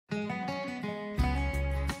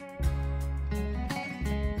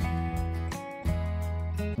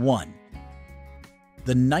1.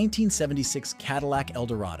 The 1976 Cadillac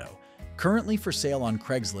Eldorado, currently for sale on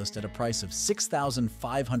Craigslist at a price of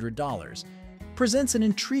 $6,500, presents an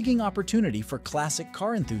intriguing opportunity for classic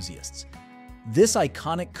car enthusiasts. This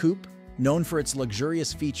iconic coupe, known for its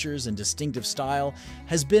luxurious features and distinctive style,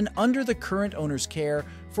 has been under the current owner's care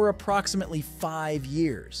for approximately 5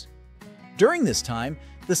 years. During this time,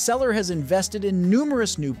 the seller has invested in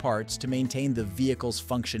numerous new parts to maintain the vehicle's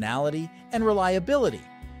functionality and reliability.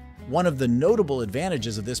 One of the notable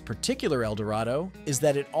advantages of this particular Eldorado is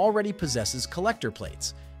that it already possesses collector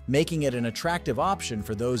plates, making it an attractive option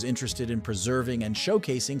for those interested in preserving and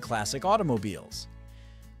showcasing classic automobiles.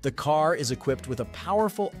 The car is equipped with a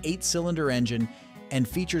powerful 8-cylinder engine and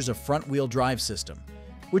features a front-wheel drive system,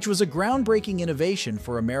 which was a groundbreaking innovation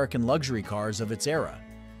for American luxury cars of its era.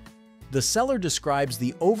 The seller describes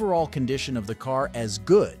the overall condition of the car as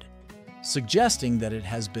good, suggesting that it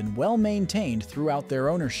has been well maintained throughout their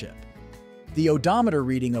ownership. The odometer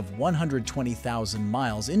reading of 120,000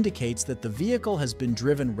 miles indicates that the vehicle has been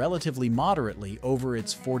driven relatively moderately over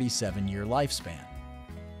its 47-year lifespan.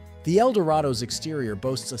 The Eldorado's exterior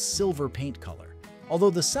boasts a silver paint color,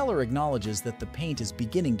 although the seller acknowledges that the paint is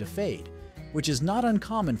beginning to fade, which is not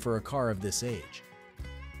uncommon for a car of this age.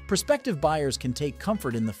 Prospective buyers can take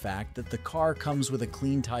comfort in the fact that the car comes with a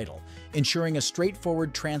clean title, ensuring a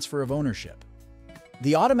straightforward transfer of ownership.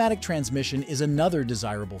 The automatic transmission is another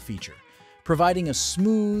desirable feature, providing a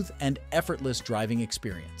smooth and effortless driving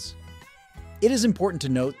experience. It is important to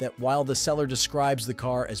note that while the seller describes the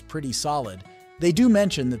car as pretty solid, they do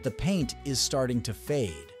mention that the paint is starting to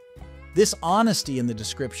fade. This honesty in the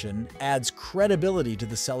description adds credibility to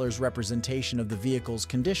the seller's representation of the vehicle's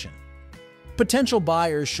condition. Potential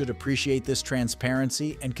buyers should appreciate this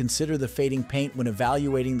transparency and consider the fading paint when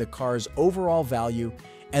evaluating the car's overall value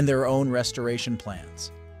and their own restoration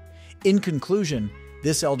plans. In conclusion,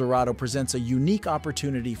 this Eldorado presents a unique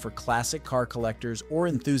opportunity for classic car collectors or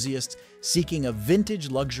enthusiasts seeking a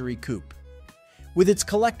vintage luxury coupe. With its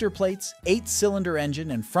collector plates, 8-cylinder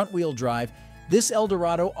engine, and front-wheel drive, this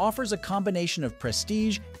Eldorado offers a combination of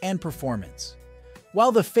prestige and performance.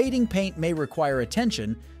 While the fading paint may require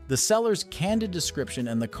attention, the seller's candid description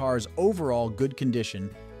and the car's overall good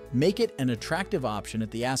condition make it an attractive option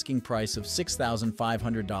at the asking price of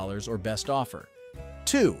 $6,500 or best offer.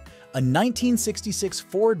 2. A 1966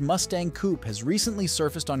 Ford Mustang Coupe has recently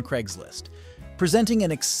surfaced on Craigslist, presenting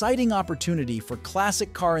an exciting opportunity for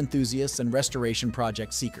classic car enthusiasts and restoration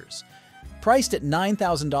project seekers. Priced at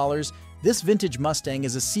 $9,000, this vintage Mustang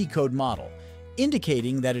is a C-code model,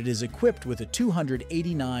 indicating that it is equipped with a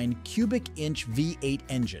 289 cubic inch V8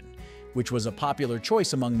 engine, which was a popular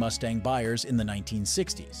choice among Mustang buyers in the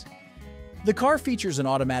 1960s. The car features an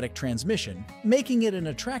automatic transmission, making it an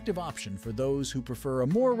attractive option for those who prefer a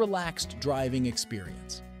more relaxed driving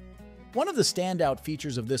experience. One of the standout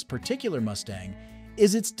features of this particular Mustang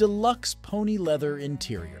is its deluxe pony leather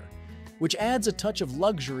interior, which adds a touch of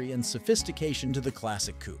luxury and sophistication to the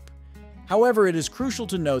classic coupe. However, it is crucial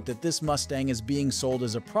to note that this Mustang is being sold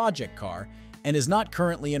as a project car and is not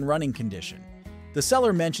currently in running condition. The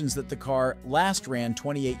seller mentions that the car last ran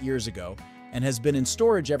 28 years ago and has been in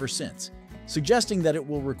storage ever since, suggesting that it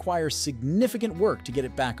will require significant work to get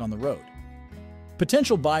it back on the road.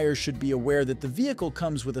 Potential buyers should be aware that the vehicle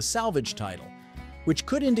comes with a salvage title, which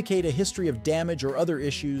could indicate a history of damage or other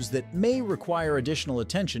issues that may require additional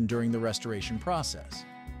attention during the restoration process.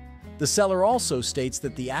 The seller also states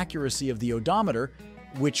that the accuracy of the odometer,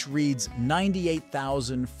 which reads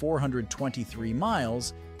 98,423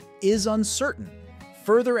 miles, is uncertain,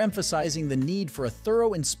 further emphasizing the need for a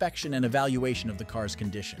thorough inspection and evaluation of the car's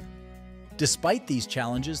condition. Despite these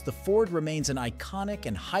challenges, the Ford remains an iconic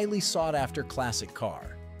and highly sought-after classic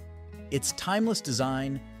car. Its timeless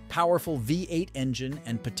design, powerful V8 engine,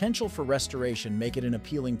 and potential for restoration make it an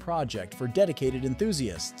appealing project for dedicated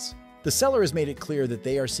enthusiasts. The seller has made it clear that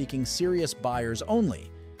they are seeking serious buyers only,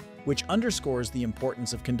 which underscores the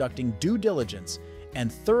importance of conducting due diligence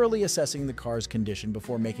and thoroughly assessing the car's condition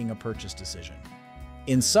before making a purchase decision.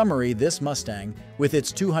 In summary, this Mustang, with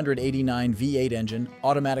its 289 V8 engine,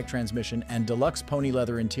 automatic transmission, and deluxe pony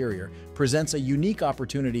leather interior, presents a unique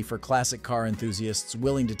opportunity for classic car enthusiasts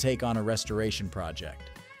willing to take on a restoration project.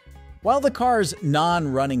 While the car's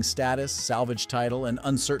non-running status, salvage title, and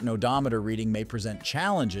uncertain odometer reading may present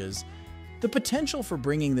challenges, the potential for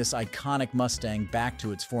bringing this iconic Mustang back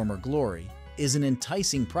to its former glory is an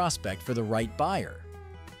enticing prospect for the right buyer.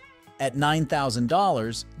 At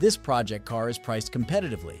 $9,000, this project car is priced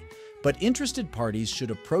competitively, but interested parties should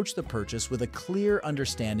approach the purchase with a clear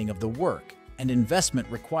understanding of the work and investment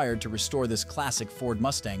required to restore this classic Ford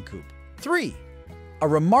Mustang coupe. 3. A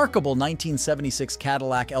remarkable 1976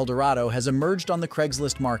 Cadillac Eldorado has emerged on the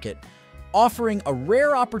Craigslist market, offering a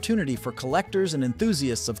rare opportunity for collectors and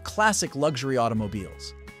enthusiasts of classic luxury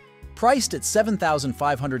automobiles. Priced at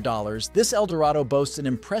 $7,500, this Eldorado boasts an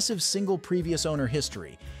impressive single previous owner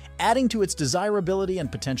history, adding to its desirability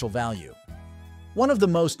and potential value. One of the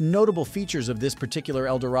most notable features of this particular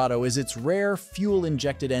Eldorado is its rare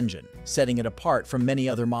fuel-injected engine, setting it apart from many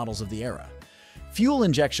other models of the era. Fuel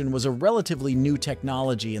injection was a relatively new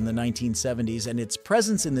technology in the 1970s, and its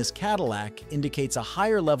presence in this Cadillac indicates a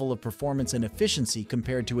higher level of performance and efficiency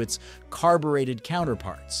compared to its carbureted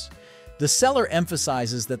counterparts. The seller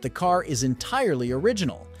emphasizes that the car is entirely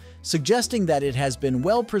original, suggesting that it has been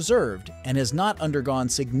well preserved and has not undergone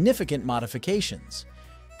significant modifications.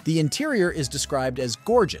 The interior is described as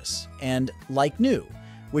gorgeous and like new,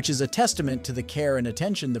 which is a testament to the care and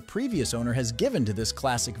attention the previous owner has given to this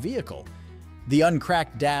classic vehicle. The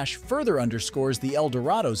uncracked dash further underscores the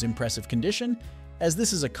Eldorado's impressive condition, as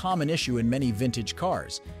this is a common issue in many vintage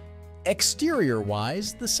cars.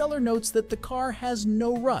 Exterior-wise, the seller notes that the car has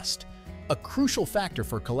no rust, a crucial factor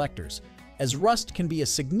for collectors, as rust can be a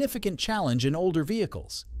significant challenge in older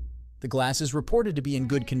vehicles. The glass is reported to be in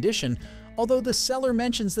good condition, although the seller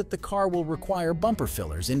mentions that the car will require bumper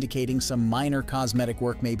fillers, indicating some minor cosmetic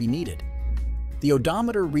work may be needed. The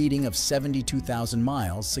odometer reading of 72,000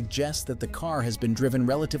 miles suggests that the car has been driven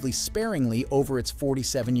relatively sparingly over its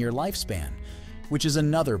 47-year lifespan, which is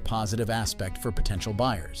another positive aspect for potential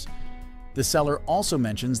buyers. The seller also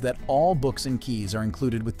mentions that all books and keys are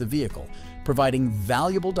included with the vehicle, providing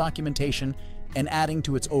valuable documentation and adding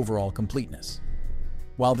to its overall completeness.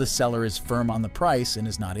 While the seller is firm on the price and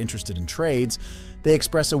is not interested in trades, they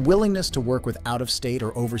express a willingness to work with out-of-state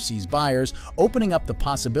or overseas buyers, opening up the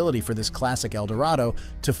possibility for this classic Eldorado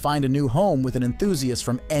to find a new home with an enthusiast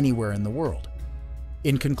from anywhere in the world.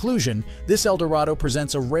 In conclusion, this Eldorado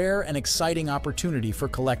presents a rare and exciting opportunity for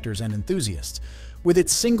collectors and enthusiasts. With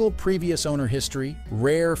its single previous owner history,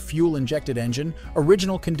 rare fuel-injected engine,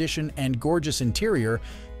 original condition, and gorgeous interior,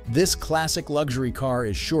 this classic luxury car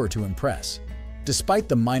is sure to impress. Despite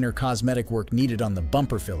the minor cosmetic work needed on the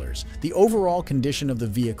bumper fillers, the overall condition of the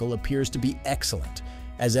vehicle appears to be excellent,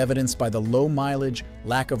 as evidenced by the low mileage,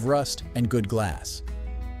 lack of rust, and good glass.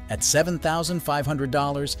 At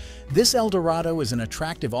 $7,500, this Eldorado is an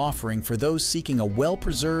attractive offering for those seeking a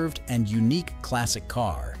well-preserved and unique classic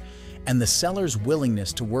car, and the seller's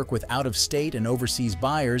willingness to work with out-of-state and overseas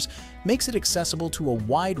buyers makes it accessible to a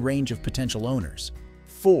wide range of potential owners.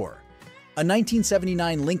 4. A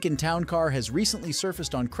 1979 Lincoln Town Car has recently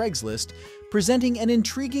surfaced on Craigslist, presenting an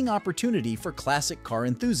intriguing opportunity for classic car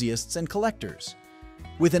enthusiasts and collectors.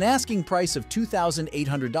 With an asking price of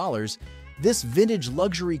 $2,800, this vintage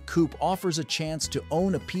luxury coupe offers a chance to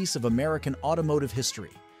own a piece of American automotive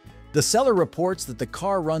history. The seller reports that the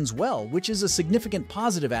car runs well, which is a significant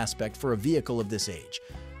positive aspect for a vehicle of this age.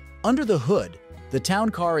 Under the hood, the town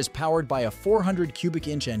car is powered by a 400 cubic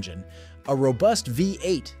inch engine, a robust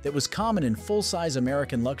V8 that was common in full-size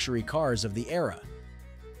American luxury cars of the era.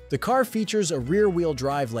 The car features a rear-wheel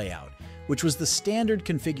drive layout, which was the standard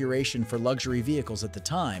configuration for luxury vehicles at the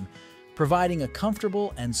time, providing a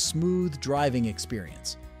comfortable and smooth driving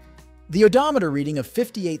experience. The odometer reading of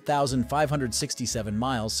 58,567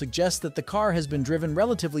 miles suggests that the car has been driven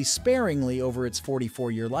relatively sparingly over its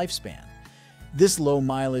 44-year lifespan. This low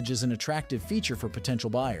mileage is an attractive feature for potential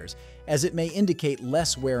buyers, as it may indicate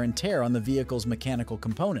less wear and tear on the vehicle's mechanical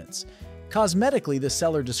components. Cosmetically, the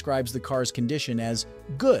seller describes the car's condition as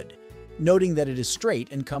good, noting that it is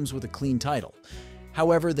straight and comes with a clean title.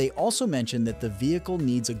 However, they also mention that the vehicle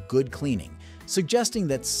needs a good cleaning, suggesting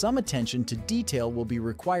that some attention to detail will be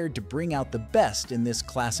required to bring out the best in this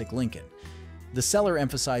classic Lincoln. The seller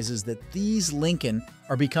emphasizes that these Lincoln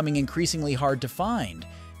are becoming increasingly hard to find,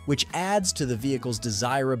 which adds to the vehicle's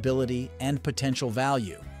desirability and potential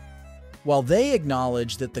value. While they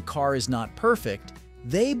acknowledge that the car is not perfect,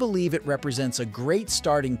 they believe it represents a great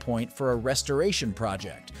starting point for a restoration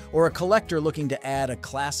project or a collector looking to add a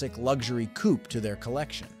classic luxury coupe to their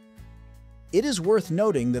collection. It is worth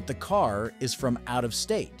noting that the car is from out of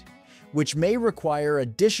state, which may require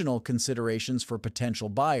additional considerations for potential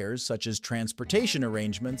buyers, such as transportation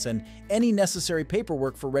arrangements and any necessary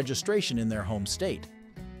paperwork for registration in their home state.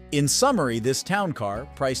 In summary, this town car,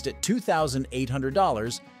 priced at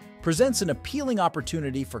 $2,800, presents an appealing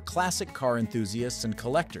opportunity for classic car enthusiasts and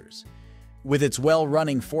collectors. With its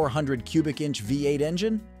well-running 400 cubic inch V8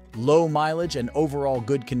 engine, low mileage, and overall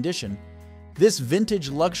good condition, this vintage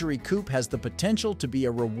luxury coupe has the potential to be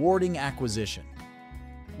a rewarding acquisition.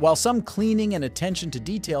 While some cleaning and attention to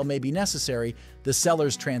detail may be necessary, the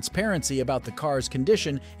seller's transparency about the car's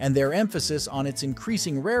condition and their emphasis on its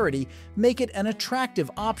increasing rarity make it an attractive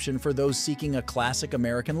option for those seeking a classic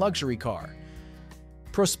American luxury car.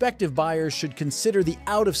 Prospective buyers should consider the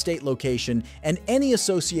out-of-state location and any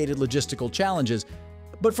associated logistical challenges,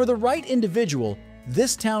 but for the right individual,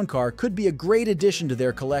 this town car could be a great addition to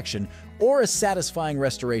their collection or a satisfying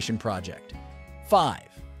restoration project. 5.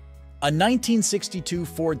 A 1962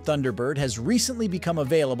 Ford Thunderbird has recently become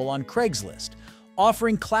available on Craigslist,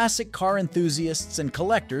 offering classic car enthusiasts and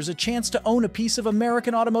collectors a chance to own a piece of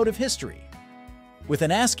American automotive history. With an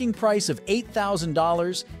asking price of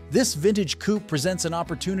 $8,000, this vintage coupe presents an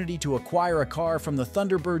opportunity to acquire a car from the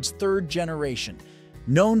Thunderbird's third generation,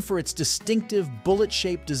 known for its distinctive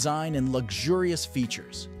bullet-shaped design and luxurious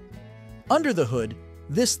features. Under the hood,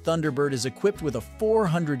 this Thunderbird is equipped with a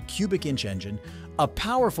 400 cubic inch engine, a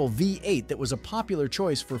powerful V8 that was a popular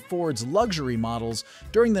choice for Ford's luxury models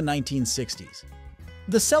during the 1960s.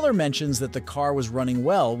 The seller mentions that the car was running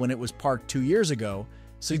well when it was parked 2 years ago,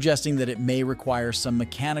 suggesting that it may require some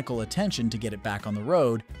mechanical attention to get it back on the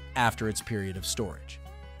road after its period of storage.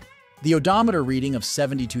 The odometer reading of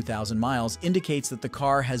 72,000 miles indicates that the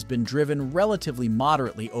car has been driven relatively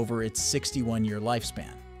moderately over its 61-year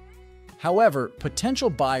lifespan. However,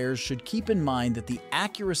 potential buyers should keep in mind that the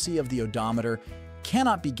accuracy of the odometer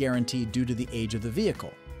cannot be guaranteed due to the age of the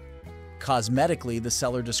vehicle. Cosmetically, the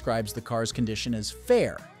seller describes the car's condition as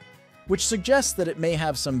fair, which suggests that it may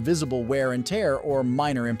have some visible wear and tear or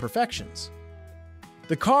minor imperfections.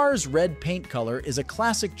 The car's red paint color is a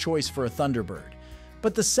classic choice for a Thunderbird,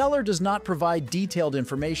 but the seller does not provide detailed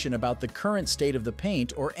information about the current state of the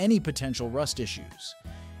paint or any potential rust issues.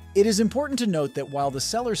 It is important to note that while the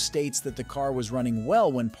seller states that the car was running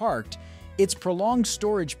well when parked, its prolonged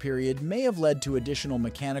storage period may have led to additional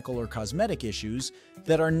mechanical or cosmetic issues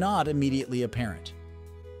that are not immediately apparent.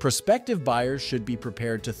 Prospective buyers should be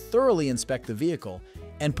prepared to thoroughly inspect the vehicle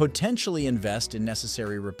and potentially invest in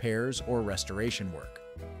necessary repairs or restoration work.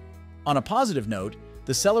 On a positive note,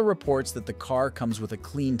 the seller reports that the car comes with a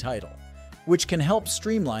clean title, which can help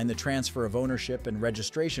streamline the transfer of ownership and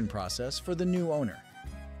registration process for the new owner.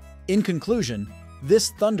 In conclusion,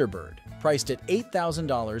 this Thunderbird, priced at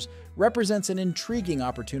 $8,000, represents an intriguing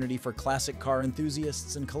opportunity for classic car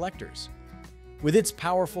enthusiasts and collectors. With its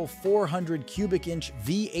powerful 400 cubic inch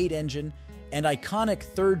V8 engine and iconic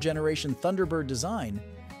third-generation Thunderbird design,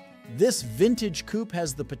 this vintage coupe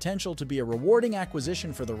has the potential to be a rewarding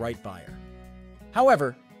acquisition for the right buyer.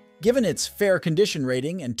 However, given its fair condition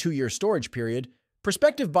rating and 2-year storage period,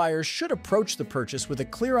 prospective buyers should approach the purchase with a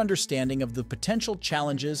clear understanding of the potential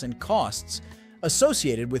challenges and costs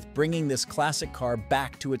associated with bringing this classic car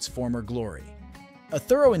back to its former glory. A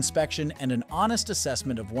thorough inspection and an honest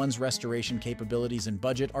assessment of one's restoration capabilities and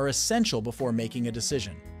budget are essential before making a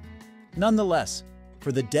decision. Nonetheless,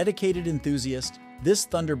 for the dedicated enthusiast, this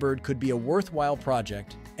Thunderbird could be a worthwhile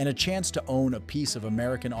project and a chance to own a piece of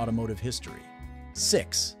American automotive history.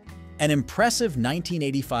 6. An impressive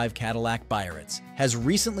 1985 Cadillac Biarritz has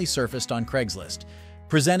recently surfaced on Craigslist,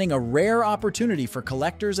 presenting a rare opportunity for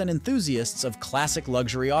collectors and enthusiasts of classic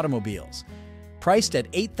luxury automobiles. Priced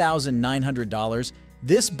at $8,900,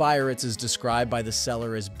 this Biarritz is described by the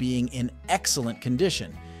seller as being in excellent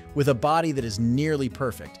condition, with a body that is nearly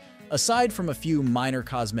perfect, aside from a few minor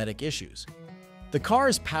cosmetic issues. The car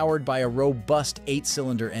is powered by a robust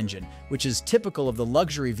 8-cylinder engine, which is typical of the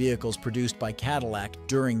luxury vehicles produced by Cadillac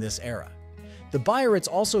during this era. The Biarritz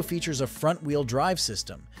also features a front-wheel drive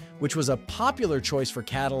system, which was a popular choice for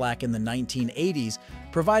Cadillac in the 1980s,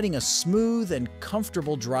 providing a smooth and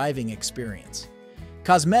comfortable driving experience.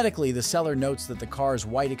 Cosmetically, the seller notes that the car's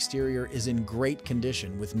white exterior is in great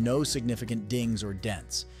condition with no significant dings or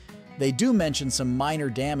dents. They do mention some minor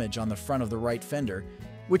damage on the front of the right fender,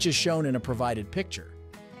 which is shown in a provided picture,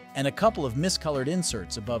 and a couple of miscolored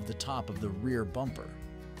inserts above the top of the rear bumper.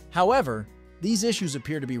 However, these issues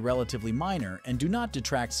appear to be relatively minor and do not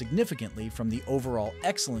detract significantly from the overall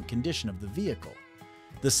excellent condition of the vehicle.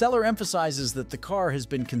 The seller emphasizes that the car has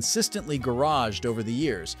been consistently garaged over the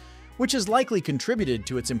years, which has likely contributed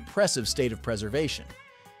to its impressive state of preservation.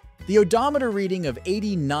 The odometer reading of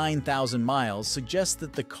 89,000 miles suggests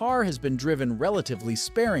that the car has been driven relatively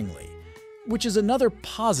sparingly, which is another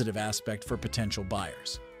positive aspect for potential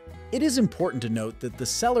buyers. It is important to note that the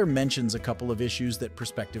seller mentions a couple of issues that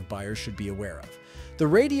prospective buyers should be aware of. The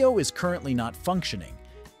radio is currently not functioning,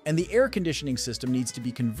 and the air conditioning system needs to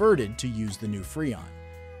be converted to use the new Freon.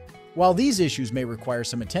 While these issues may require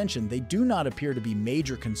some attention, they do not appear to be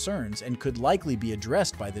major concerns and could likely be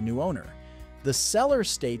addressed by the new owner. The seller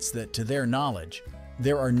states that, to their knowledge,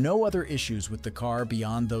 there are no other issues with the car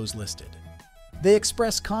beyond those listed. They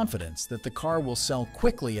express confidence that the car will sell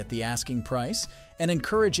quickly at the asking price and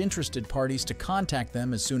encourage interested parties to contact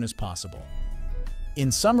them as soon as possible.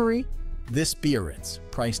 In summary, this Biarritz,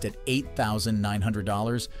 priced at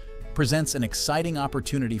 $8,900, presents an exciting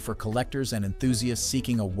opportunity for collectors and enthusiasts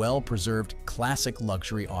seeking a well-preserved classic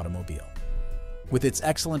luxury automobile. With its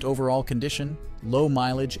excellent overall condition, low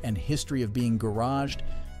mileage, and history of being garaged,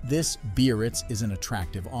 this Biarritz is an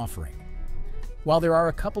attractive offering. While there are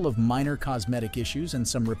a couple of minor cosmetic issues and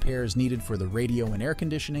some repairs needed for the radio and air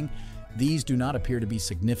conditioning, these do not appear to be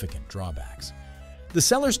significant drawbacks. The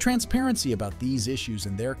seller's transparency about these issues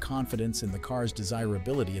and their confidence in the car's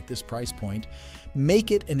desirability at this price point make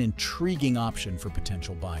it an intriguing option for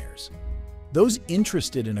potential buyers. Those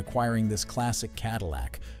interested in acquiring this classic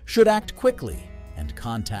Cadillac should act quickly and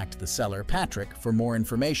contact the seller, Patrick, for more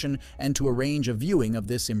information and to arrange a viewing of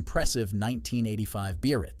this impressive 1985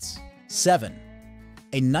 Biarritz. 7.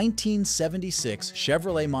 A 1976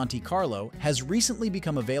 Chevrolet Monte Carlo has recently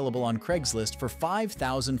become available on Craigslist for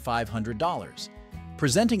 $5,500,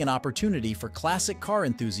 presenting an opportunity for classic car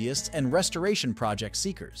enthusiasts and restoration project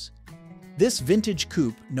seekers. This vintage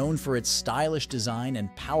coupe, known for its stylish design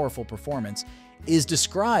and powerful performance, is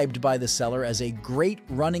described by the seller as a great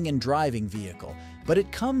running and driving vehicle, but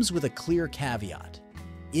it comes with a clear caveat: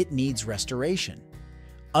 it needs restoration.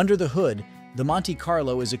 Under the hood, the Monte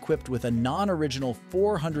Carlo is equipped with a non-original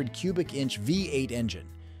 400 cubic inch V8 engine,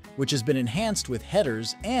 which has been enhanced with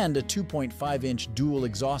headers and a 2.5-inch dual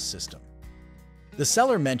exhaust system. The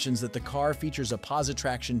seller mentions that the car features a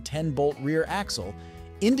Positraction 10-bolt rear axle,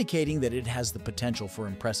 indicating that it has the potential for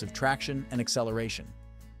impressive traction and acceleration.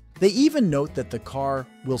 They even note that the car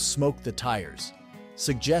will smoke the tires,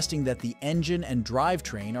 suggesting that the engine and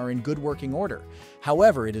drivetrain are in good working order.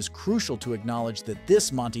 However, it is crucial to acknowledge that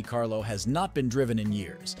this Monte Carlo has not been driven in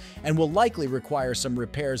years and will likely require some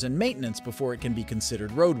repairs and maintenance before it can be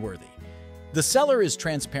considered roadworthy. The seller is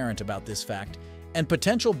transparent about this fact, and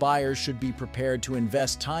potential buyers should be prepared to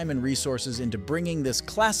invest time and resources into bringing this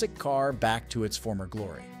classic car back to its former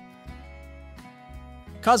glory.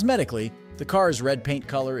 Cosmetically, the car's red paint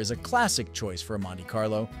color is a classic choice for a Monte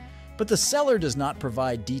Carlo, but the seller does not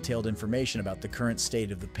provide detailed information about the current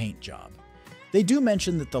state of the paint job. They do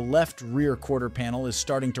mention that the left rear quarter panel is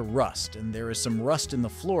starting to rust, and there is some rust in the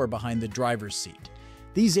floor behind the driver's seat.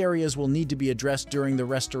 These areas will need to be addressed during the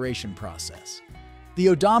restoration process. The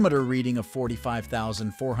odometer reading of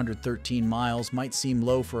 45,413 miles might seem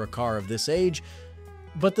low for a car of this age,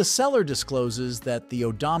 but the seller discloses that the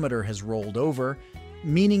odometer has rolled over,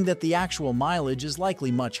 meaning that the actual mileage is likely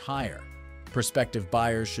much higher. Prospective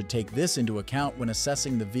buyers should take this into account when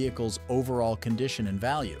assessing the vehicle's overall condition and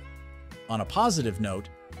value. On a positive note,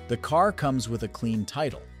 the car comes with a clean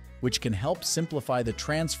title, which can help simplify the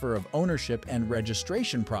transfer of ownership and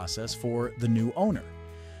registration process for the new owner.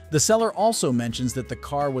 The seller also mentions that the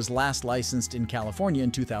car was last licensed in California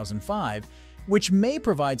in 2005, which may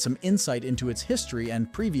provide some insight into its history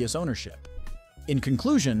and previous ownership. In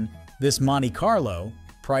conclusion, this Monte Carlo,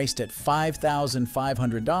 priced at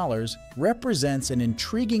 $5,500, represents an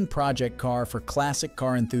intriguing project car for classic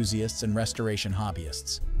car enthusiasts and restoration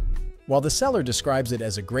hobbyists. While the seller describes it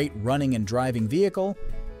as a great running and driving vehicle,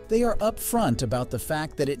 they are upfront about the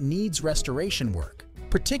fact that it needs restoration work,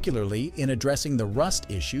 particularly in addressing the rust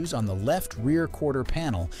issues on the left rear quarter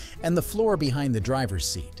panel and the floor behind the driver's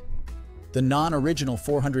seat. The non-original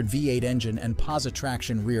 400 V8 engine and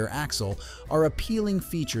Positraction rear axle are appealing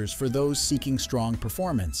features for those seeking strong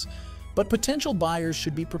performance, but potential buyers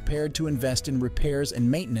should be prepared to invest in repairs and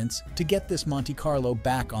maintenance to get this Monte Carlo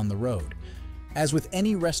back on the road. As with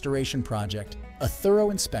any restoration project, a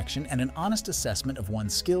thorough inspection and an honest assessment of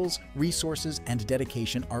one's skills, resources, and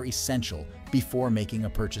dedication are essential before making a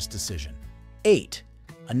purchase decision. 8.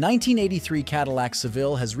 A 1983 Cadillac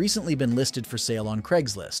Seville has recently been listed for sale on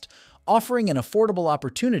Craigslist, offering an affordable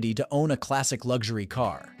opportunity to own a classic luxury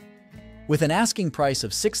car. With an asking price of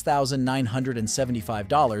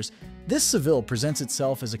 $6,975, this Seville presents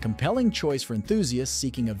itself as a compelling choice for enthusiasts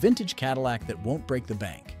seeking a vintage Cadillac that won't break the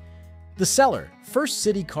bank. The seller, First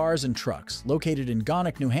City Cars and Trucks, located in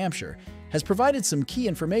Gonick, New Hampshire, has provided some key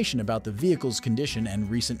information about the vehicle's condition and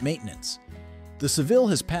recent maintenance. The Seville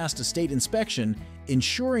has passed a state inspection,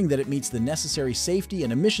 ensuring that it meets the necessary safety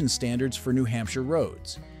and emission standards for New Hampshire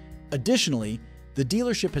roads. Additionally, the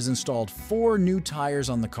dealership has installed 4 new tires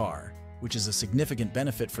on the car, which is a significant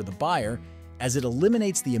benefit for the buyer as it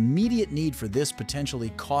eliminates the immediate need for this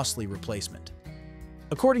potentially costly replacement.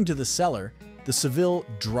 According to the seller, the Seville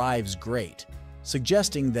drives great,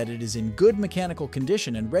 suggesting that it is in good mechanical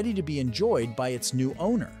condition and ready to be enjoyed by its new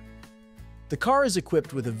owner. The car is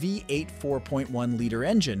equipped with a V8 4.1-liter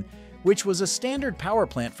engine, which was a standard power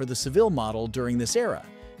plant for the Seville model during this era,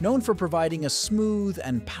 known for providing a smooth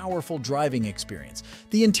and powerful driving experience.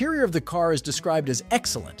 The interior of the car is described as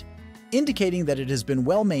excellent, indicating that it has been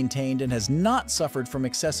well maintained and has not suffered from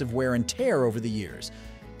excessive wear and tear over the years.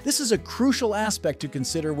 This is a crucial aspect to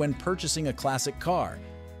consider when purchasing a classic car,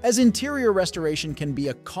 as interior restoration can be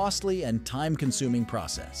a costly and time-consuming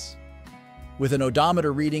process. With an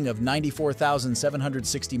odometer reading of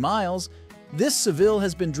 94,760 miles, this Seville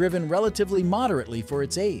has been driven relatively moderately for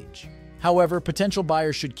its age. However, potential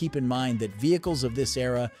buyers should keep in mind that vehicles of this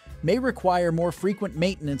era may require more frequent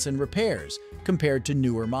maintenance and repairs compared to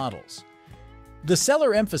newer models. The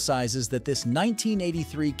seller emphasizes that this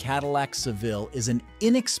 1983 Cadillac Seville is an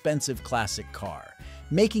inexpensive classic car,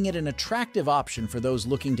 making it an attractive option for those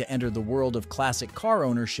looking to enter the world of classic car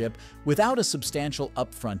ownership without a substantial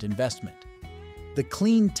upfront investment. The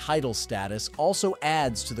clean title status also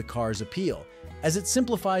adds to the car's appeal, as it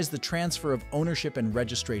simplifies the transfer of ownership and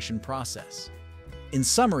registration process. In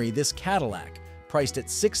summary, this Cadillac, priced at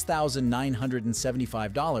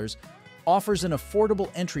 $6,975, offers an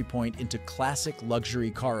affordable entry point into classic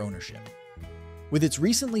luxury car ownership. With its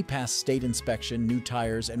recently passed state inspection, new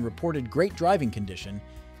tires, and reported great driving condition,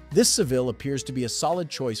 this Seville appears to be a solid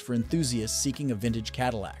choice for enthusiasts seeking a vintage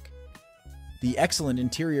Cadillac. The excellent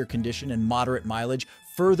interior condition and moderate mileage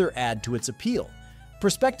further add to its appeal.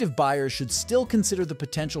 Prospective buyers should still consider the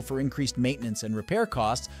potential for increased maintenance and repair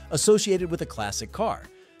costs associated with a classic car.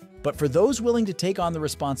 But for those willing to take on the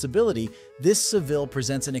responsibility, this Seville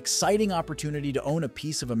presents an exciting opportunity to own a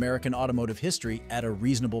piece of American automotive history at a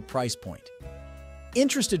reasonable price point.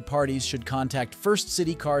 Interested parties should contact First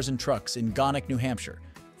City Cars and Trucks in Gonick, New Hampshire,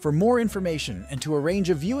 for more information and to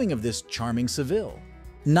arrange a viewing of this charming Seville.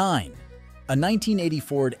 9. A 1980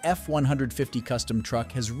 Ford F-150 custom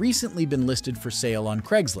truck has recently been listed for sale on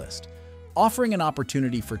Craigslist, offering an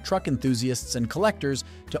opportunity for truck enthusiasts and collectors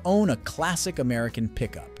to own a classic American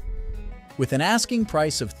pickup. With an asking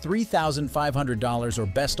price of $3,500 or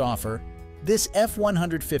best offer, this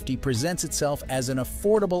F-150 presents itself as an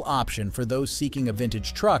affordable option for those seeking a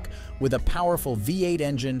vintage truck with a powerful V8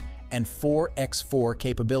 engine and 4x4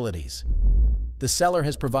 capabilities. The seller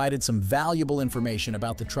has provided some valuable information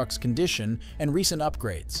about the truck's condition and recent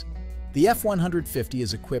upgrades. The F-150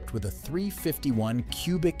 is equipped with a 351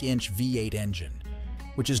 cubic inch V8 engine,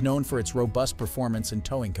 which is known for its robust performance and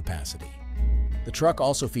towing capacity. The truck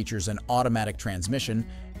also features an automatic transmission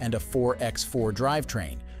and a 4x4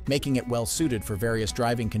 drivetrain, making it well suited for various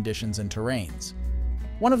driving conditions and terrains.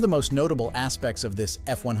 One of the most notable aspects of this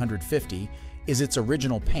F-150 is its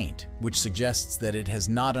original paint, which suggests that it has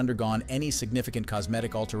not undergone any significant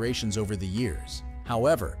cosmetic alterations over the years.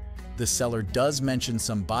 However, the seller does mention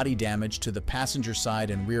some body damage to the passenger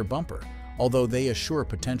side and rear bumper, although they assure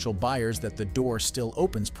potential buyers that the door still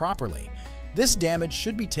opens properly. This damage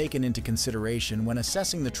should be taken into consideration when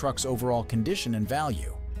assessing the truck's overall condition and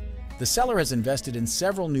value. The seller has invested in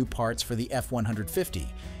several new parts for the F-150,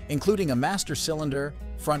 including a master cylinder,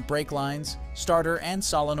 front brake lines, starter and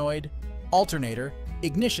solenoid, alternator,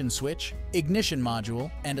 ignition switch, ignition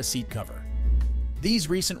module, and a seat cover. These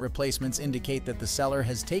recent replacements indicate that the seller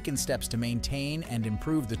has taken steps to maintain and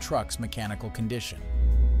improve the truck's mechanical condition.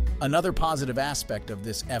 Another positive aspect of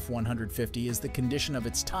this F-150 is the condition of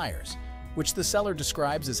its tires, which the seller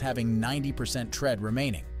describes as having 90% tread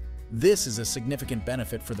remaining. This is a significant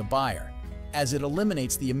benefit for the buyer, as it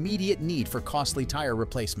eliminates the immediate need for costly tire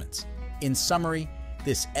replacements. In summary,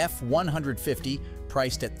 this F-150,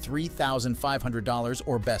 priced at $3,500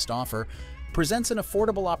 or best offer, presents an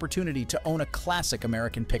affordable opportunity to own a classic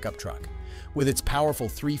American pickup truck. With its powerful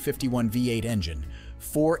 351 V8 engine,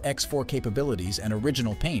 4x4 capabilities, and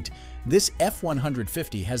original paint, this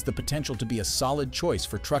F-150 has the potential to be a solid choice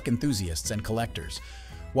for truck enthusiasts and collectors.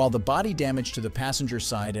 While the body damage to the passenger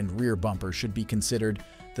side and rear bumper should be considered,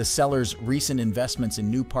 the seller's recent investments in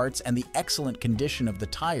new parts and the excellent condition of the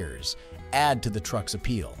tires add to the truck's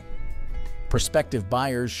appeal. Prospective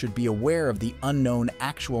buyers should be aware of the unknown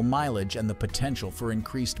actual mileage and the potential for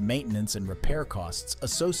increased maintenance and repair costs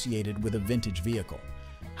associated with a vintage vehicle.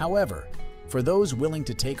 However, for those willing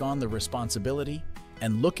to take on the responsibility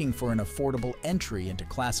and looking for an affordable entry into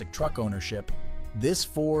classic truck ownership, this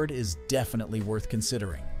Ford is definitely worth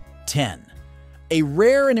considering. 10. A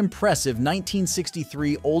rare and impressive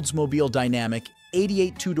 1963 Oldsmobile Dynamic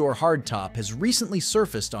 88 two-door hardtop has recently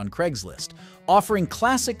surfaced on Craigslist, offering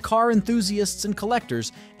classic car enthusiasts and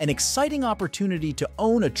collectors an exciting opportunity to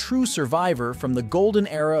own a true survivor from the golden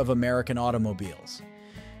era of American automobiles.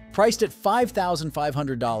 Priced at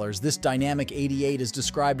 $5,500, this Dynamic 88 is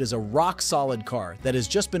described as a rock-solid car that has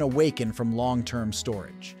just been awakened from long-term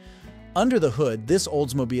storage. Under the hood, this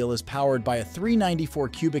Oldsmobile is powered by a 394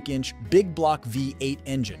 cubic inch big block V8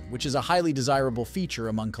 engine, which is a highly desirable feature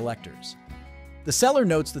among collectors. The seller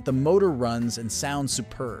notes that the motor runs and sounds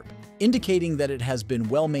superb, indicating that it has been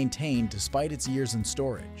well maintained despite its years in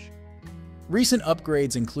storage. Recent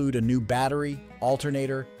upgrades include a new battery,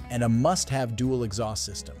 alternator, and a must-have dual exhaust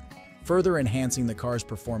system, further enhancing the car's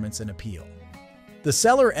performance and appeal. The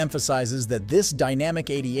seller emphasizes that this Dynamic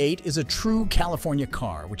 88 is a true California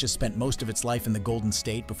car, which has spent most of its life in the Golden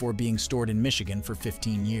State before being stored in Michigan for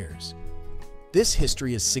 15 years. This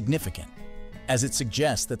history is significant, as it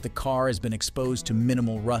suggests that the car has been exposed to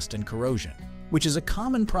minimal rust and corrosion, which is a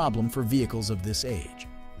common problem for vehicles of this age.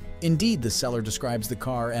 Indeed, the seller describes the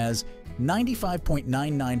car as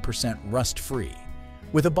 95.99% rust-free,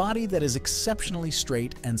 with a body that is exceptionally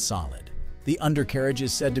straight and solid. The undercarriage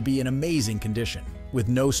is said to be in amazing condition, with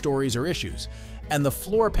no stories or issues, and the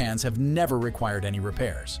floor pans have never required any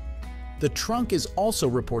repairs. The trunk is also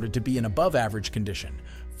reported to be in above-average condition,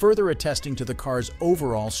 further attesting to the car's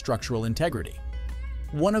overall structural integrity.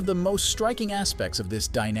 One of the most striking aspects of this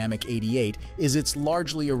Dynamic 88 is its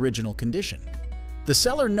largely original condition. The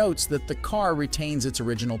seller notes that the car retains its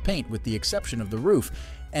original paint with the exception of the roof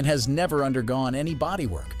and has never undergone any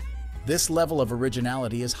bodywork. This level of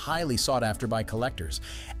originality is highly sought after by collectors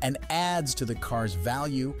and adds to the car's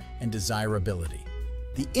value and desirability.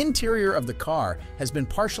 The interior of the car has been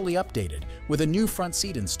partially updated with a new front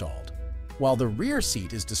seat installed. While the rear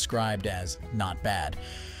seat is described as not bad,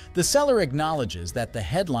 the seller acknowledges that the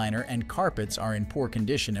headliner and carpets are in poor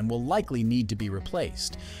condition and will likely need to be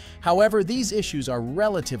replaced. However, these issues are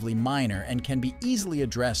relatively minor and can be easily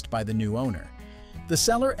addressed by the new owner. The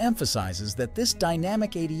seller emphasizes that this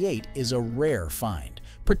Dynamic 88 is a rare find,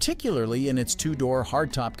 particularly in its two-door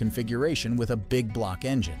hardtop configuration with a big block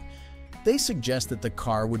engine. They suggest that the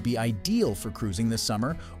car would be ideal for cruising this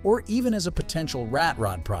summer or even as a potential rat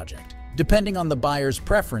rod project, depending on the buyer's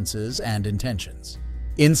preferences and intentions.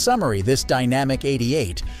 In summary, this Dynamic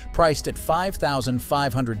 88, priced at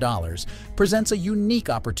 $5,500, presents a unique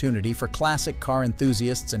opportunity for classic car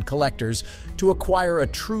enthusiasts and collectors to acquire a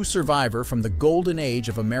true survivor from the golden age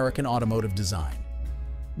of American automotive design.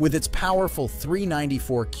 With its powerful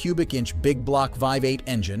 394 cubic inch big block V8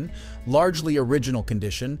 engine, largely original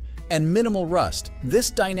condition, and minimal rust,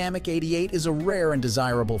 this Dynamic 88 is a rare and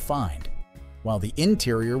desirable find. While the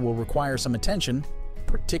interior will require some attention,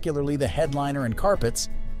 particularly the headliner and carpets,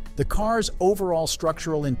 the car's overall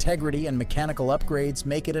structural integrity and mechanical upgrades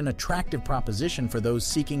make it an attractive proposition for those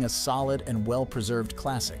seeking a solid and well-preserved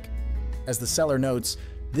classic. As the seller notes,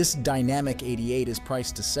 this Dynamic 88 is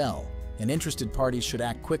priced to sell, and interested parties should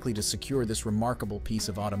act quickly to secure this remarkable piece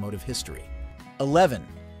of automotive history. 11.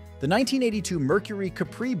 The 1982 Mercury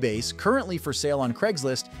Capri base, currently for sale on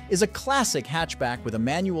Craigslist, is a classic hatchback with a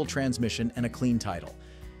manual transmission and a clean title.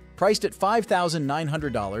 Priced at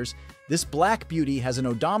 $5,900, this black beauty has an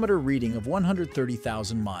odometer reading of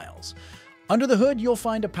 130,000 miles. Under the hood, you'll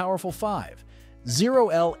find a powerful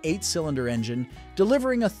 5.0L 8-cylinder engine,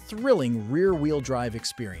 delivering a thrilling rear-wheel drive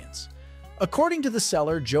experience. According to the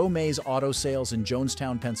seller, Joe Mays Auto Sales in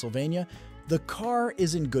Jonestown, Pennsylvania, the car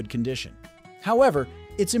is in good condition. However,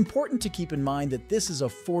 it's important to keep in mind that this is a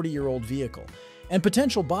 40-year-old vehicle, and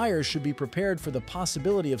potential buyers should be prepared for the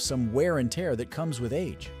possibility of some wear and tear that comes with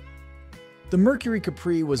age. The Mercury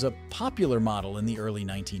Capri was a popular model in the early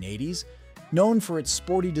 1980s, known for its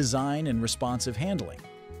sporty design and responsive handling.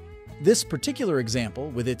 This particular example,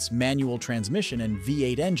 with its manual transmission and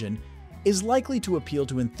V8 engine, is likely to appeal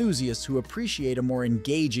to enthusiasts who appreciate a more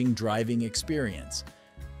engaging driving experience.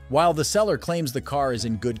 While the seller claims the car is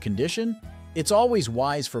in good condition, it's always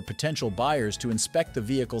wise for potential buyers to inspect the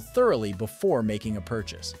vehicle thoroughly before making a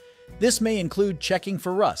purchase. This may include checking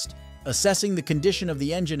for rust, assessing the condition of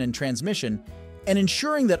the engine and transmission, and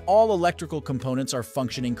ensuring that all electrical components are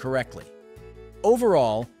functioning correctly.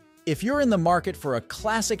 Overall, if you're in the market for a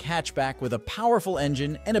classic hatchback with a powerful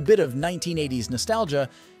engine and a bit of 1980s nostalgia,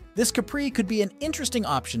 this Capri could be an interesting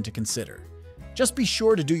option to consider. Just be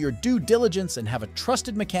sure to do your due diligence and have a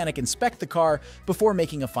trusted mechanic inspect the car before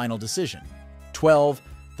making a final decision. 12.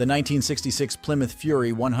 The 1966 Plymouth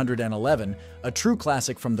Fury 111, a true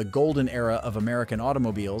classic from the golden era of American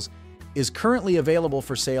automobiles, is currently available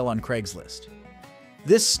for sale on Craigslist.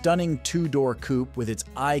 This stunning two-door coupe with its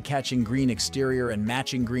eye-catching green exterior and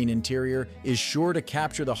matching green interior is sure to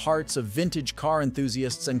capture the hearts of vintage car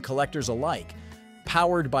enthusiasts and collectors alike.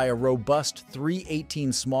 Powered by a robust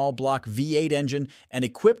 318 small block V8 engine and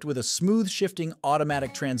equipped with a smooth-shifting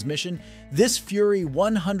automatic transmission, this Fury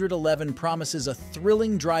 111 promises a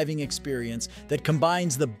thrilling driving experience that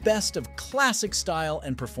combines the best of classic style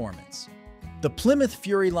and performance. The Plymouth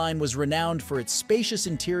Fury line was renowned for its spacious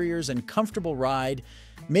interiors and comfortable ride,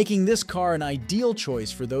 making this car an ideal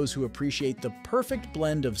choice for those who appreciate the perfect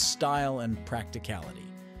blend of style and practicality.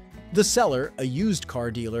 The seller, a used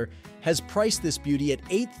car dealer, has priced this beauty at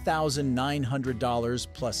 $8,900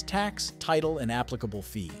 plus tax, title, and applicable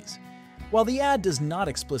fees. While the ad does not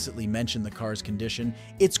explicitly mention the car's condition,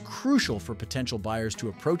 it's crucial for potential buyers to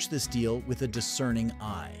approach this deal with a discerning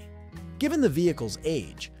eye. Given the vehicle's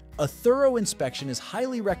age, a thorough inspection is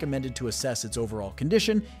highly recommended to assess its overall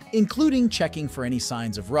condition, including checking for any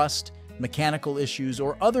signs of rust, mechanical issues,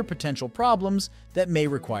 or other potential problems that may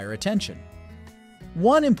require attention.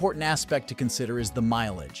 One important aspect to consider is the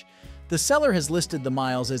mileage. The seller has listed the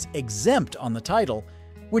miles as exempt on the title,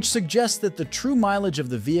 which suggests that the true mileage of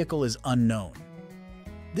the vehicle is unknown.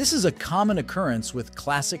 This is a common occurrence with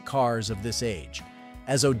classic cars of this age,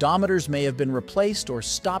 as odometers may have been replaced or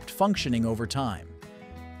stopped functioning over time.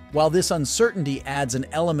 While this uncertainty adds an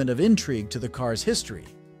element of intrigue to the car's history,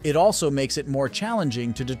 it also makes it more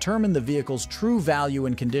challenging to determine the vehicle's true value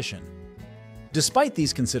and condition. Despite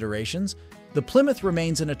these considerations, the Plymouth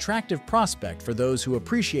remains an attractive prospect for those who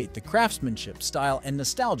appreciate the craftsmanship, style, and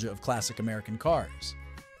nostalgia of classic American cars.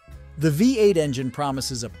 The V8 engine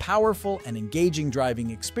promises a powerful and engaging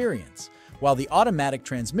driving experience, while the automatic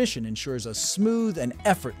transmission ensures a smooth and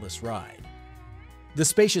effortless ride. The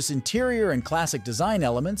spacious interior and classic design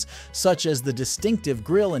elements, such as the distinctive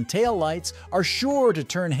grille and tail lights, are sure to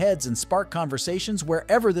turn heads and spark conversations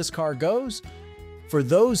wherever this car goes. For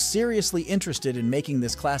those seriously interested in making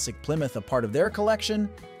this classic Plymouth a part of their collection,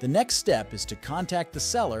 the next step is to contact the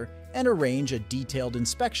seller and arrange a detailed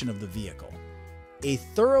inspection of the vehicle. A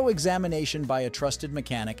thorough examination by a trusted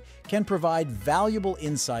mechanic can provide valuable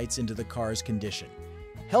insights into the car's condition,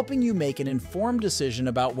 helping you make an informed decision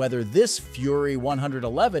about whether this Fury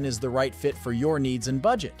 111 is the right fit for your needs and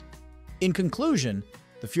budget. In conclusion,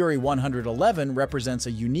 the Fury 111 represents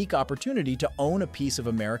a unique opportunity to own a piece of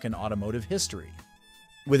American automotive history.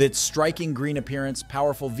 With its striking green appearance,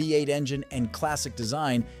 powerful V8 engine, and classic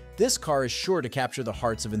design, this car is sure to capture the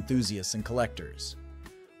hearts of enthusiasts and collectors.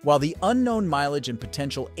 While the unknown mileage and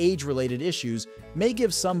potential age-related issues may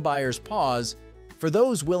give some buyers pause, for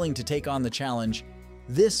those willing to take on the challenge,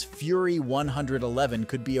 this Fury 111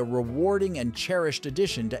 could be a rewarding and cherished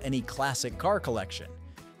addition to any classic car collection.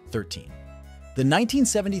 13. The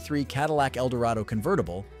 1973 Cadillac Eldorado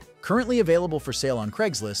convertible, currently available for sale on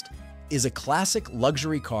Craigslist, is a classic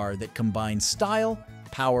luxury car that combines style,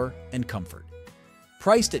 power, and comfort.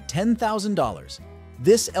 Priced at $10,000,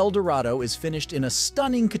 this Eldorado is finished in a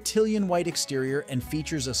stunning cotillion white exterior and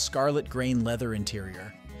features a scarlet grain leather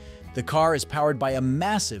interior. The car is powered by a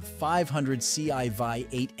massive 500 CI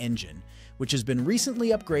V8 engine, which has been recently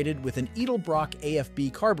upgraded with an Edelbrock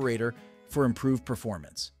AFB carburetor for improved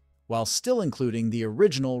performance, while still including the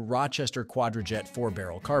original Rochester Quadrajet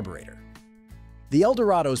 4-barrel carburetor. The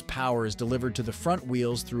Eldorado's power is delivered to the front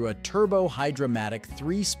wheels through a turbo-hydromatic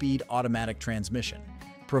 3-speed automatic transmission,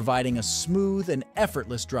 providing a smooth and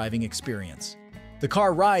effortless driving experience. The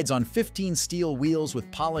car rides on 15 steel wheels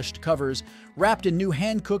with polished covers, wrapped in new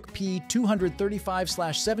Hankook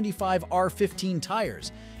P235/75R15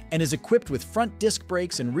 tires, and is equipped with front disc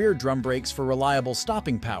brakes and rear drum brakes for reliable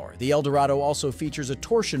stopping power. The Eldorado also features a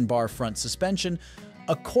torsion bar front suspension,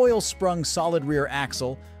 a coil-sprung solid rear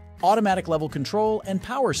axle, automatic level control, and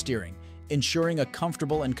power steering, ensuring a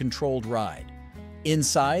comfortable and controlled ride.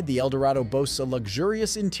 Inside, the Eldorado boasts a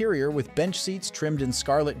luxurious interior with bench seats trimmed in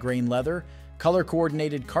scarlet grain leather,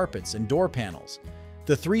 color-coordinated carpets, and door panels.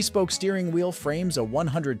 The 3-spoke steering wheel frames a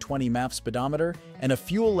 120 MAF speedometer and a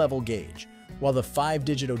fuel level gauge, while the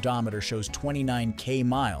 5-digit odometer shows 29K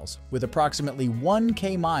miles, with approximately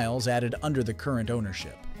 1K miles added under the current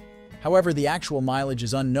ownership. However, the actual mileage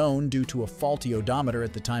is unknown due to a faulty odometer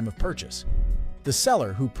at the time of purchase. The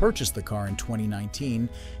seller, who purchased the car in 2019,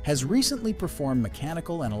 has recently performed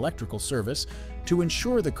mechanical and electrical service to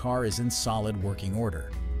ensure the car is in solid working order.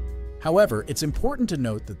 However, it's important to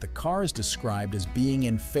note that the car is described as being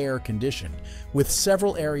in fair condition, with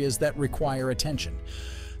several areas that require attention.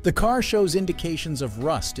 The car shows indications of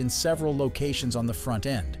rust in several locations on the front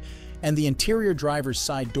end, and the interior driver's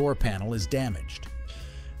side door panel is damaged.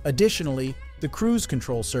 Additionally, the cruise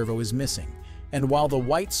control servo is missing, and while the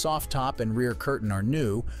white soft top and rear curtain are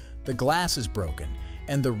new, the glass is broken,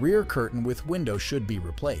 and the rear curtain with window should be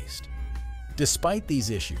replaced. Despite these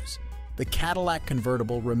issues, the Cadillac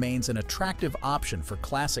convertible remains an attractive option for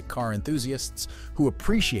classic car enthusiasts who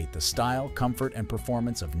appreciate the style, comfort, and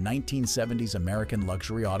performance of 1970s American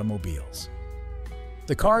luxury automobiles.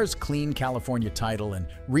 The car's clean California title and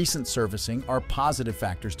recent servicing are positive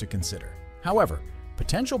factors to consider. However,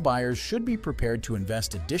 potential buyers should be prepared to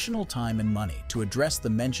invest additional time and money to address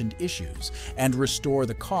the mentioned issues and restore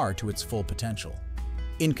the car to its full potential.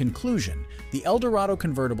 In conclusion, the Eldorado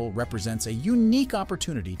convertible represents a unique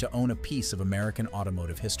opportunity to own a piece of American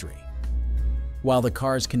automotive history. While the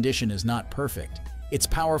car's condition is not perfect, its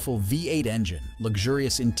powerful V8 engine,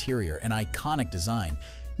 luxurious interior, and iconic design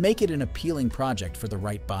make it an appealing project for the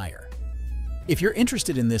right buyer. If you're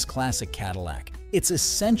interested in this classic Cadillac, it's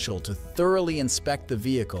essential to thoroughly inspect the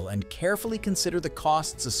vehicle and carefully consider the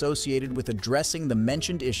costs associated with addressing the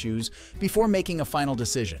mentioned issues before making a final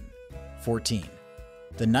decision. 14.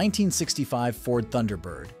 The 1965 Ford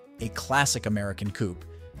Thunderbird, a classic American coupe,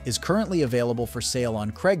 is currently available for sale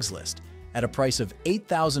on Craigslist at a price of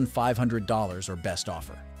 $8,500 or best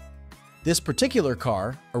offer. This particular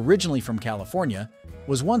car, originally from California,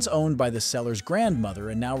 was once owned by the seller's grandmother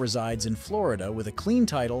and now resides in Florida with a clean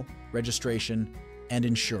title, registration, and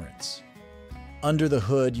insurance. Under the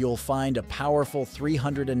hood, you'll find a powerful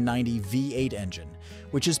 390 V8 engine,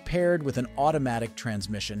 which is paired with an automatic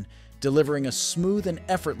transmission, delivering a smooth and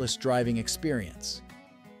effortless driving experience.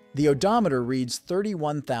 The odometer reads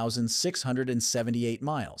 31,678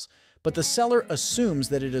 miles, but the seller assumes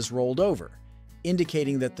that it has rolled over,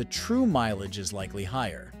 indicating that the true mileage is likely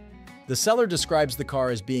higher. The seller describes the car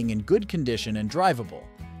as being in good condition and drivable,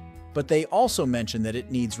 but they also mention that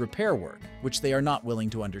it needs repair work, which they are not willing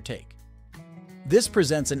to undertake. This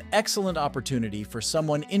presents an excellent opportunity for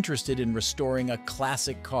someone interested in restoring a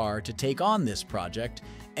classic car to take on this project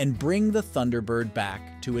and bring the Thunderbird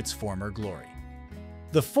back to its former glory.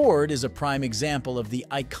 The Ford is a prime example of the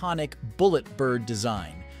iconic Bullet Bird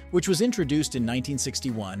design, which was introduced in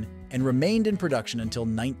 1961 and remained in production until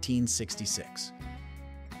 1966.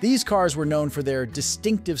 These cars were known for their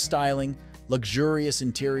distinctive styling, luxurious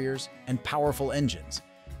interiors, and powerful engines,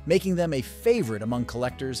 making them a favorite among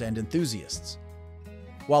collectors and enthusiasts.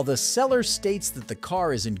 While the seller states that the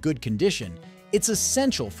car is in good condition, it's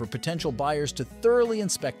essential for potential buyers to thoroughly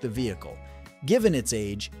inspect the vehicle, given its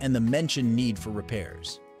age and the mentioned need for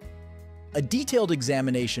repairs. A detailed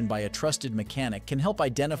examination by a trusted mechanic can help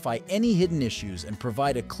identify any hidden issues and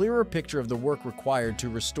provide a clearer picture of the work required to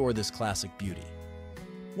restore this classic beauty.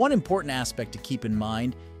 One important aspect to keep in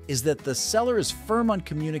mind is that the seller is firm on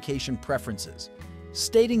communication preferences,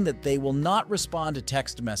 stating that they will not respond to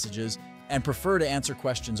text messages and prefer to answer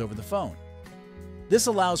questions over the phone. This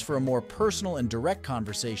allows for a more personal and direct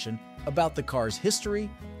conversation about the car's history,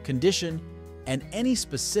 condition, and any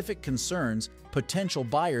specific concerns potential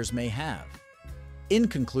buyers may have. In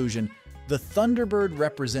conclusion, the Thunderbird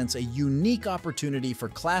represents a unique opportunity for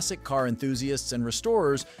classic car enthusiasts and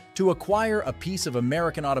restorers to acquire a piece of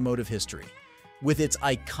American automotive history. With its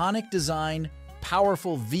iconic design,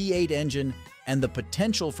 powerful V8 engine, and the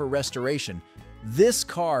potential for restoration, this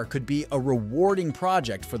car could be a rewarding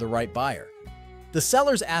project for the right buyer. The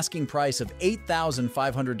seller's asking price of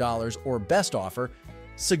 $8,500 or best offer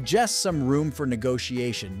suggests some room for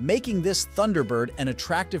negotiation, making this Thunderbird an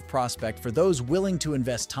attractive prospect for those willing to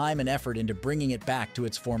invest time and effort into bringing it back to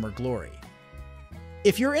its former glory.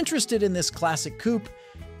 If you're interested in this classic coupe,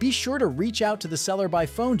 be sure to reach out to the seller by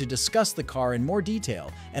phone to discuss the car in more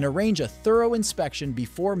detail and arrange a thorough inspection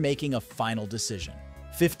before making a final decision.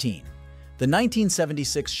 15. The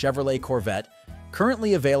 1976 Chevrolet Corvette,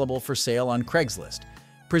 currently available for sale on Craigslist,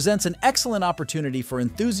 presents an excellent opportunity for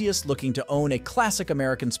enthusiasts looking to own a classic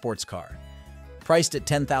American sports car. Priced at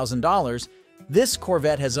 $10,000, this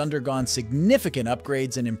Corvette has undergone significant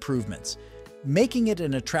upgrades and improvements, making it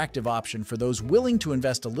an attractive option for those willing to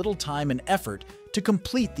invest a little time and effort to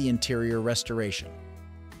complete the interior restoration.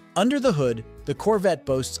 Under the hood, the Corvette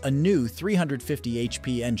boasts a new 350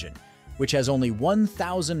 HP engine, which has only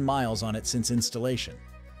 1,000 miles on it since installation.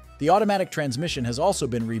 The automatic transmission has also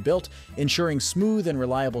been rebuilt, ensuring smooth and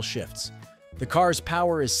reliable shifts. The car's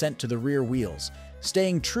power is sent to the rear wheels,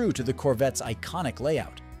 staying true to the Corvette's iconic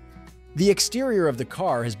layout. The exterior of the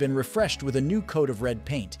car has been refreshed with a new coat of red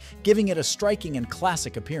paint, giving it a striking and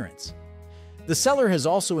classic appearance. The seller has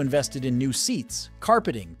also invested in new seats,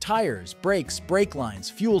 carpeting, tires, brakes, brake lines,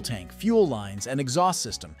 fuel tank, fuel lines, and exhaust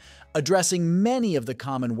system, addressing many of the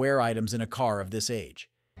common wear items in a car of this age.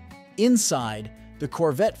 Inside, the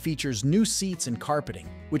Corvette features new seats and carpeting,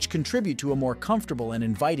 which contribute to a more comfortable and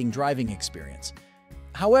inviting driving experience.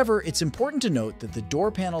 However, it's important to note that the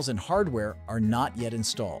door panels and hardware are not yet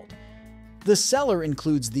installed. The seller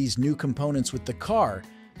includes these new components with the car,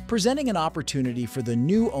 presenting an opportunity for the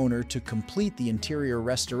new owner to complete the interior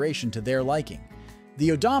restoration to their liking.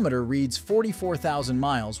 The odometer reads 44,000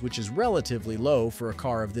 miles, which is relatively low for a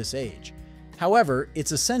car of this age. However,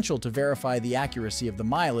 it's essential to verify the accuracy of the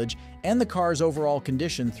mileage and the car's overall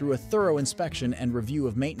condition through a thorough inspection and review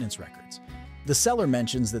of maintenance records. The seller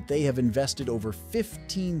mentions that they have invested over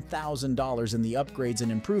 $15,000 in the upgrades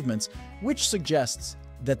and improvements, which suggests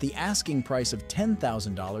that the asking price of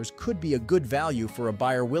 $10,000 could be a good value for a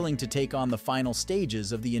buyer willing to take on the final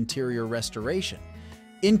stages of the interior restoration.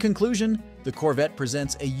 In conclusion, the Corvette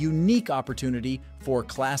presents a unique opportunity for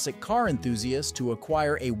classic car enthusiasts to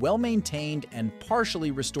acquire a well-maintained and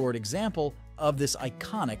partially restored example of this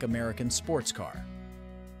iconic American sports car.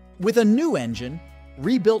 With a new engine,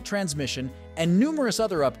 rebuilt transmission, and numerous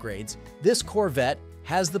other upgrades, this Corvette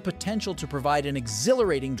has the potential to provide an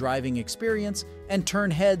exhilarating driving experience and turn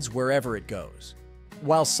heads wherever it goes.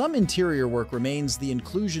 While some interior work remains, the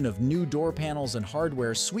inclusion of new door panels and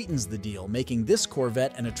hardware sweetens the deal, making this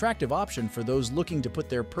Corvette an attractive option for those looking to put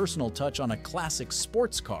their personal touch on a classic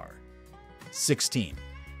sports car. 16.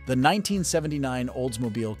 The 1979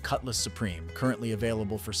 Oldsmobile Cutlass Supreme, currently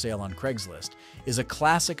available for sale on Craigslist, is a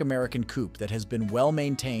classic American coupe that has been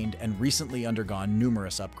well-maintained and recently undergone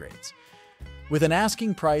numerous upgrades. With an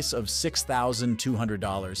asking price of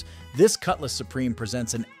 $6,200, this Cutlass Supreme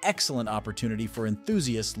presents an excellent opportunity for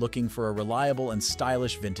enthusiasts looking for a reliable and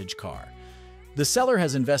stylish vintage car. The seller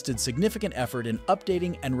has invested significant effort in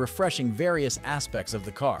updating and refreshing various aspects of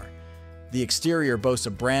the car. The exterior boasts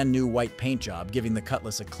a brand new white paint job, giving the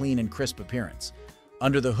Cutlass a clean and crisp appearance.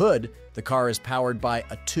 Under the hood, the car is powered by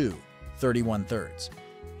a 2.31/3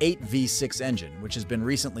 8 V6 engine, which has been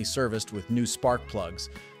recently serviced with new spark plugs,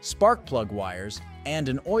 spark plug wires, and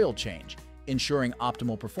an oil change, ensuring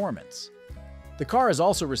optimal performance. The car has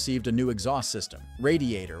also received a new exhaust system,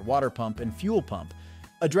 radiator, water pump, and fuel pump,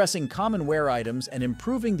 addressing common wear items and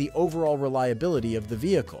improving the overall reliability of the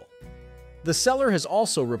vehicle. The seller has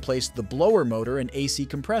also replaced the blower motor and AC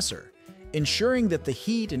compressor, ensuring that the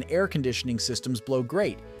heat and air conditioning systems blow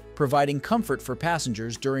great, providing comfort for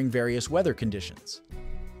passengers during various weather conditions.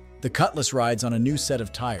 The Cutlass rides on a new set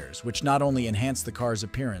of tires, which not only enhance the car's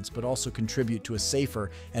appearance but also contribute to a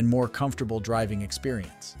safer and more comfortable driving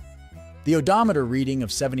experience. The odometer reading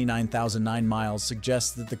of 79,009 miles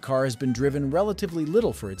suggests that the car has been driven relatively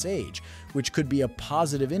little for its age, which could be a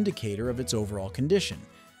positive indicator of its overall condition.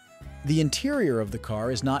 The interior of the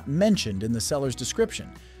car is not mentioned in the seller's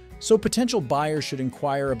description, so potential buyers should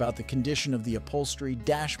inquire about the condition of the upholstery,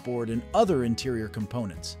 dashboard, and other interior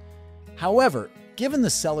components. However, given the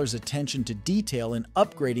seller's attention to detail in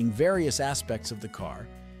upgrading various aspects of the car,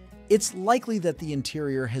 it's likely that the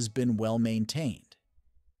interior has been well maintained.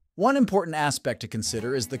 One important aspect to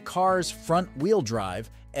consider is the car's front-wheel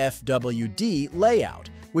drive (FWD) layout,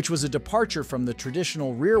 which was a departure from the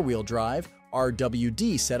traditional rear-wheel drive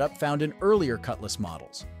 (RWD) setup found in earlier Cutlass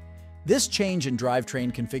models. This change in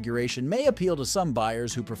drivetrain configuration may appeal to some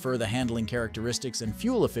buyers who prefer the handling characteristics and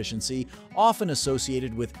fuel efficiency often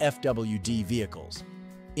associated with FWD vehicles.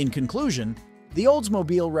 In conclusion, the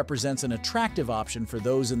Oldsmobile represents an attractive option for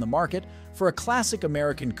those in the market for a classic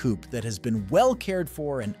American coupe that has been well cared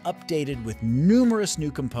for and updated with numerous new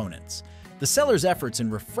components. The seller's efforts in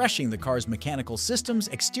refreshing the car's mechanical systems,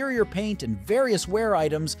 exterior paint, and various wear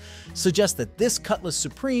items suggest that this Cutlass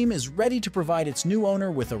Supreme is ready to provide its new owner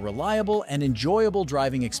with a reliable and enjoyable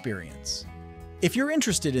driving experience. If you're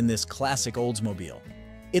interested in this classic Oldsmobile,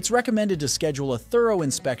 it's recommended to schedule a thorough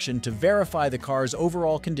inspection to verify the car's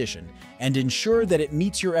overall condition and ensure that it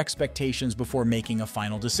meets your expectations before making a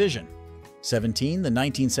final decision. 17. The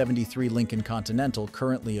 1973 Lincoln Continental,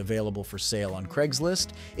 currently available for sale on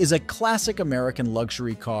Craigslist, is a classic American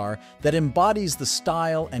luxury car that embodies the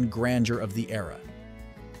style and grandeur of the era.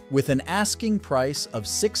 With an asking price of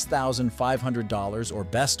 $6,500 or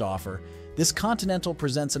best offer, this Continental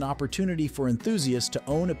presents an opportunity for enthusiasts to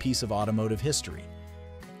own a piece of automotive history.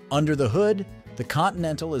 Under the hood, the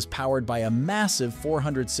Continental is powered by a massive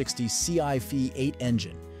 460 CI-V8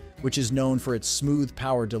 engine, which is known for its smooth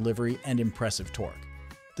power delivery and impressive torque.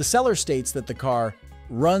 The seller states that the car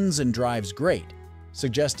runs and drives great,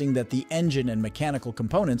 suggesting that the engine and mechanical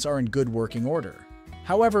components are in good working order.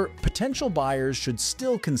 However, potential buyers should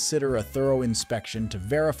still consider a thorough inspection to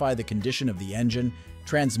verify the condition of the engine,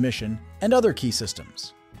 transmission, and other key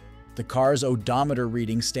systems. The car's odometer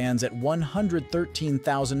reading stands at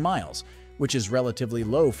 113,000 miles, which is relatively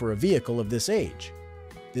low for a vehicle of this age.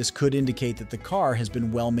 This could indicate that the car has been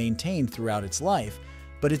well maintained throughout its life,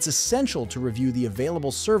 but it's essential to review the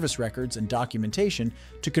available service records and documentation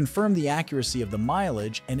to confirm the accuracy of the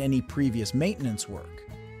mileage and any previous maintenance work.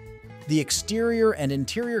 The exterior and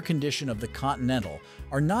interior condition of the Continental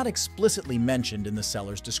are not explicitly mentioned in the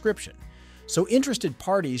seller's description, so interested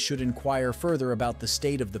parties should inquire further about the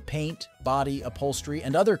state of the paint, body, upholstery,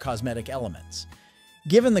 and other cosmetic elements.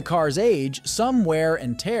 Given the car's age, some wear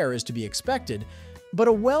and tear is to be expected, but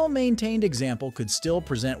a well-maintained example could still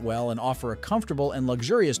present well and offer a comfortable and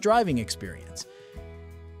luxurious driving experience.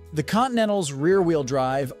 The Continental's rear-wheel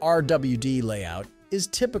drive RWD layout is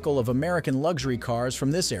typical of American luxury cars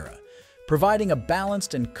from this era, providing a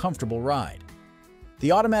balanced and comfortable ride.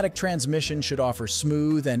 The automatic transmission should offer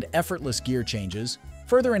smooth and effortless gear changes,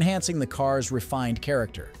 further enhancing the car's refined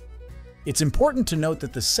character. It's important to note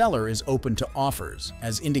that the seller is open to offers,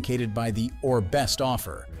 as indicated by the "or best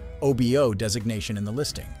offer" (OBO) designation in the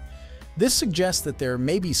listing. This suggests that there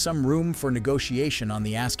may be some room for negotiation on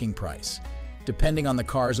the asking price, depending on the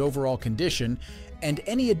car's overall condition and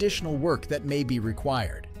any additional work that may be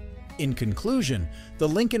required. In conclusion, the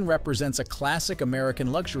Lincoln represents a classic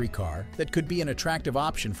American luxury car that could be an attractive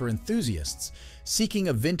option for enthusiasts seeking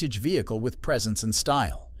a vintage vehicle with presence and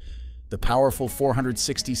style. The powerful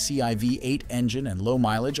 460cc V8 engine and low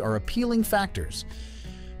mileage are appealing factors,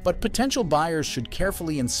 but potential buyers should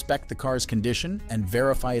carefully inspect the car's condition and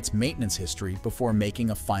verify its maintenance history before making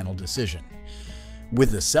a final decision.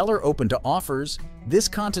 With the seller open to offers, this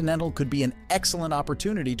Continental could be an excellent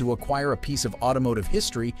opportunity to acquire a piece of automotive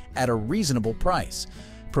history at a reasonable price,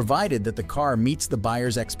 provided that the car meets the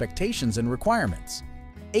buyer's expectations and requirements.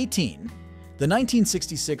 18. The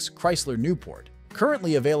 1966 Chrysler Newport,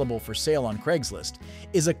 currently available for sale on Craigslist,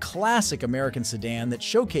 is a classic American sedan that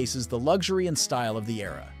showcases the luxury and style of the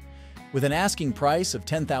era. With an asking price of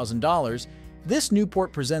 $10,000, this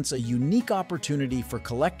Newport presents a unique opportunity for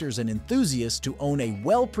collectors and enthusiasts to own a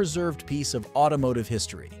well-preserved piece of automotive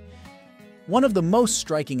history. One of the most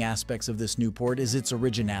striking aspects of this Newport is its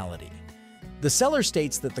originality. The seller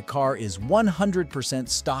states that the car is 100%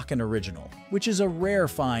 stock and original, which is a rare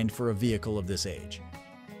find for a vehicle of this age.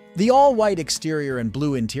 The all-white exterior and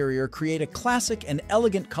blue interior create a classic and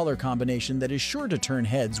elegant color combination that is sure to turn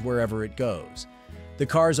heads wherever it goes. The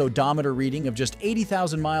car's odometer reading of just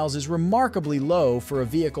 80,000 miles is remarkably low for a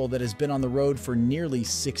vehicle that has been on the road for nearly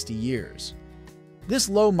 60 years. This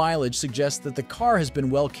low mileage suggests that the car has been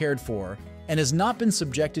well cared for and has not been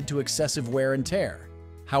subjected to excessive wear and tear.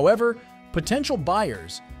 However, potential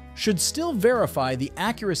buyers should still verify the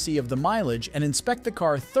accuracy of the mileage and inspect the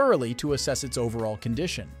car thoroughly to assess its overall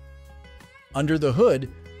condition. Under the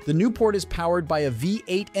hood, the Newport is powered by a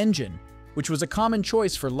V8 engine, which was a common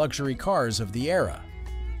choice for luxury cars of the era.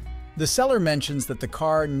 The seller mentions that the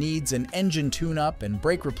car needs an engine tune-up and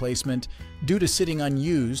brake replacement due to sitting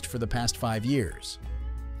unused for the past 5 years.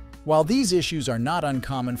 While these issues are not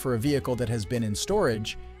uncommon for a vehicle that has been in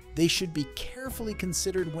storage, they should be carefully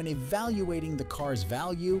considered when evaluating the car's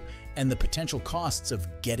value and the potential costs of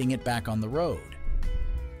getting it back on the road.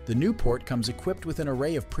 The Newport comes equipped with an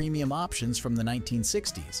array of premium options from the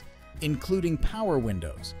 1960s, including power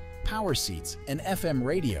windows, power seats, an FM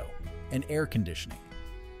radio, and air conditioning.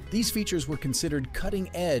 These features were considered cutting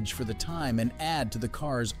edge for the time and add to the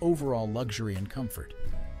car's overall luxury and comfort.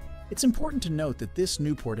 It's important to note that this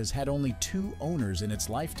Newport has had only 2 owners in its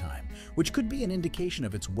lifetime, which could be an indication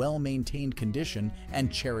of its well-maintained condition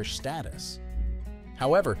and cherished status.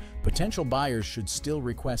 However, potential buyers should still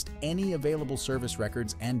request any available service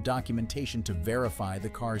records and documentation to verify the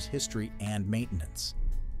car's history and maintenance.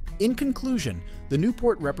 In conclusion, the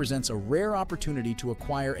Newport represents a rare opportunity to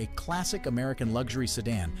acquire a classic American luxury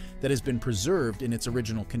sedan that has been preserved in its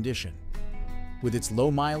original condition. With its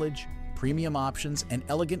low mileage, premium options, and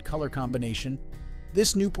elegant color combination,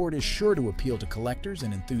 this Newport is sure to appeal to collectors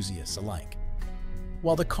and enthusiasts alike.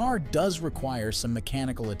 While the car does require some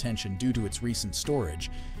mechanical attention due to its recent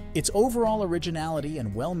storage, its overall originality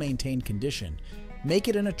and well-maintained condition make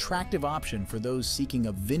it an attractive option for those seeking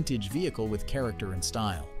a vintage vehicle with character and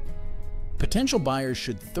style. Potential buyers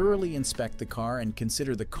should thoroughly inspect the car and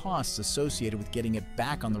consider the costs associated with getting it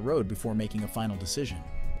back on the road before making a final decision.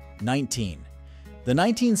 19. The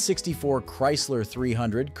 1964 Chrysler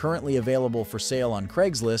 300, currently available for sale on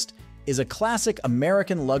Craigslist, is a classic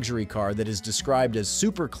American luxury car that is described as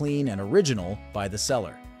super clean and original by the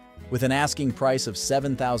seller. With an asking price of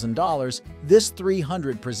 $7,000, this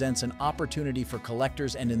 300 presents an opportunity for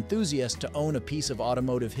collectors and enthusiasts to own a piece of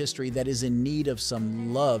automotive history that is in need of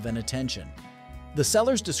some love and attention. The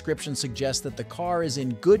seller's description suggests that the car is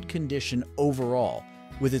in good condition overall,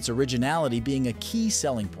 with its originality being a key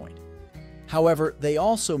selling point. However, they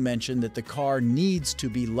also mention that the car needs to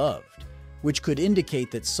be loved, which could indicate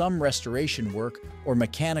that some restoration work or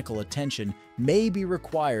mechanical attention may be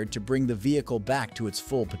required to bring the vehicle back to its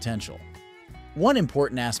full potential. One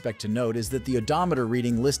important aspect to note is that the odometer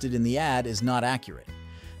reading listed in the ad is not accurate.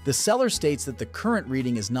 The seller states that the current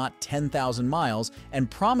reading is not 10,000 miles and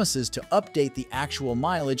promises to update the actual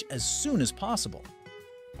mileage as soon as possible.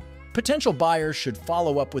 Potential buyers should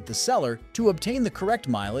follow up with the seller to obtain the correct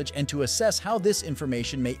mileage and to assess how this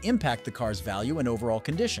information may impact the car's value and overall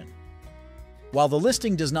condition. While the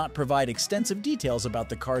listing does not provide extensive details about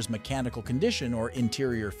the car's mechanical condition or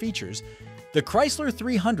interior features, the Chrysler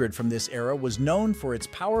 300 from this era was known for its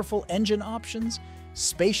powerful engine options,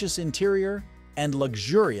 spacious interior, and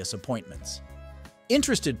luxurious appointments.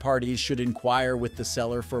 Interested parties should inquire with the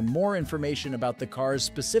seller for more information about the car's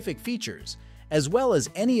specific features, as well as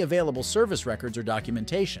any available service records or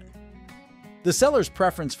documentation. The seller's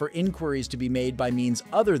preference for inquiries to be made by means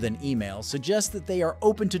other than email suggests that they are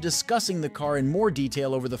open to discussing the car in more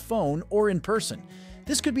detail over the phone or in person.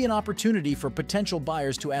 This could be an opportunity for potential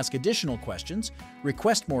buyers to ask additional questions,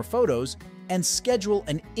 request more photos, and schedule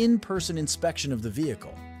an in-person inspection of the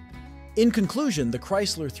vehicle. In conclusion, the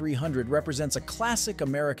Chrysler 300 represents a classic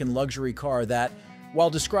American luxury car that, while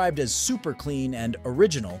described as super clean and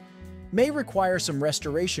original, may require some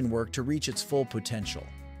restoration work to reach its full potential.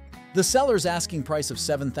 The seller's asking price of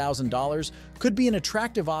 $7,000 could be an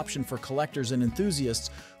attractive option for collectors and enthusiasts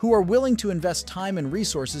who are willing to invest time and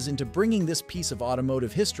resources into bringing this piece of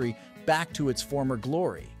automotive history back to its former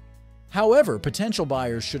glory. However, potential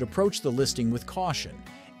buyers should approach the listing with caution,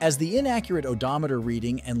 as the inaccurate odometer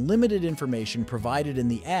reading and limited information provided in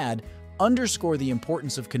the ad underscore the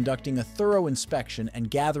importance of conducting a thorough inspection and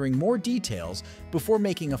gathering more details before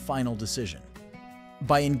making a final decision.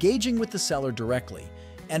 By engaging with the seller directly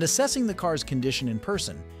and assessing the car's condition in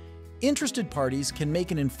person, interested parties can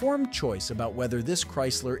make an informed choice about whether this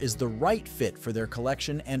Chrysler is the right fit for their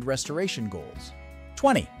collection and restoration goals.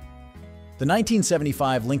 20. The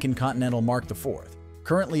 1975 Lincoln Continental Mark IV,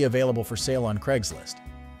 currently available for sale on Craigslist,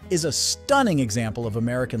 is a stunning example of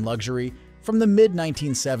American luxury from the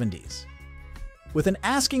mid-1970s. With an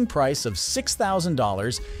asking price of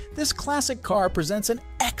 $6,000, this classic car presents an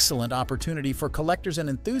excellent opportunity for collectors and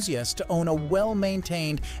enthusiasts to own a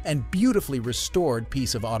well-maintained and beautifully restored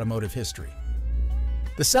piece of automotive history.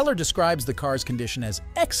 The seller describes the car's condition as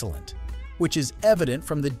excellent, which is evident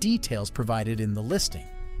from the details provided in the listing.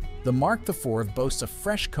 The Mark IV boasts a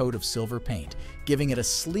fresh coat of silver paint, giving it a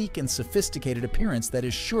sleek and sophisticated appearance that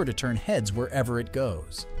is sure to turn heads wherever it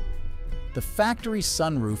goes. The factory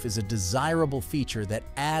sunroof is a desirable feature that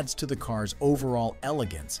adds to the car's overall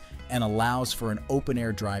elegance and allows for an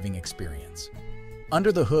open-air driving experience.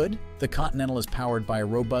 Under the hood, the Continental is powered by a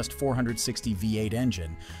robust 460 V8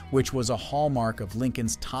 engine, which was a hallmark of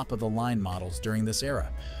Lincoln's top-of-the-line models during this era.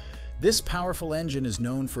 This powerful engine is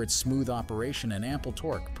known for its smooth operation and ample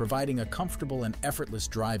torque, providing a comfortable and effortless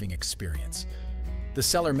driving experience. The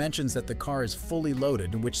seller mentions that the car is fully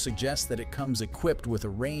loaded, which suggests that it comes equipped with a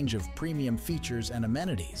range of premium features and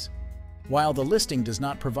amenities. While the listing does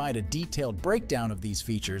not provide a detailed breakdown of these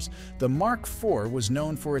features, the Mark IV was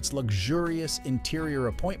known for its luxurious interior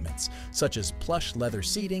appointments, such as plush leather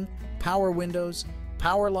seating, power windows,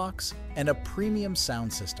 power locks, and a premium sound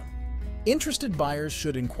system. Interested buyers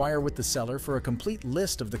should inquire with the seller for a complete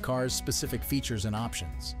list of the car's specific features and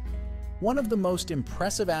options. One of the most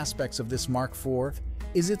impressive aspects of this Mark IV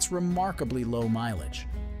is its remarkably low mileage.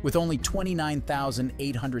 With only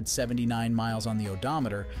 29,879 miles on the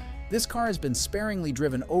odometer, this car has been sparingly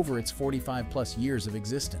driven over its 45-plus years of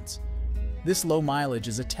existence. This low mileage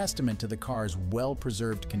is a testament to the car's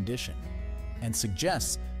well-preserved condition and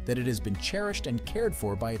suggests that it has been cherished and cared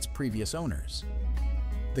for by its previous owners.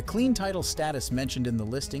 The clean title status mentioned in the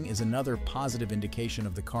listing is another positive indication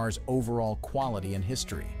of the car's overall quality and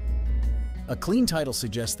history. A clean title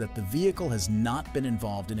suggests that the vehicle has not been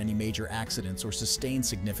involved in any major accidents or sustained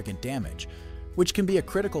significant damage, which can be a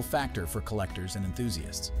critical factor for collectors and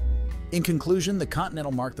enthusiasts. In conclusion, the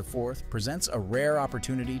Continental Mark IV presents a rare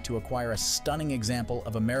opportunity to acquire a stunning example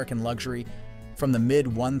of American luxury from the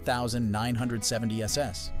mid-1970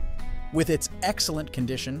 SS. With its excellent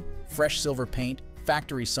condition, fresh silver paint,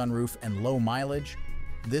 factory sunroof, and low mileage,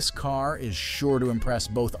 this car is sure to impress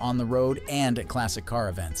both on the road and at classic car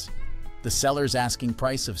events. The seller's asking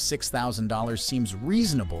price of $6,000 seems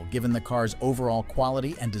reasonable given the car's overall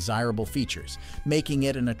quality and desirable features, making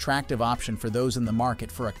it an attractive option for those in the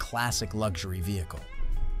market for a classic luxury vehicle.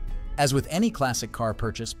 As with any classic car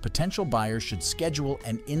purchase, potential buyers should schedule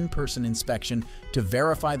an in-person inspection to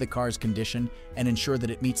verify the car's condition and ensure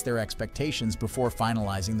that it meets their expectations before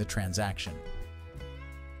finalizing the transaction.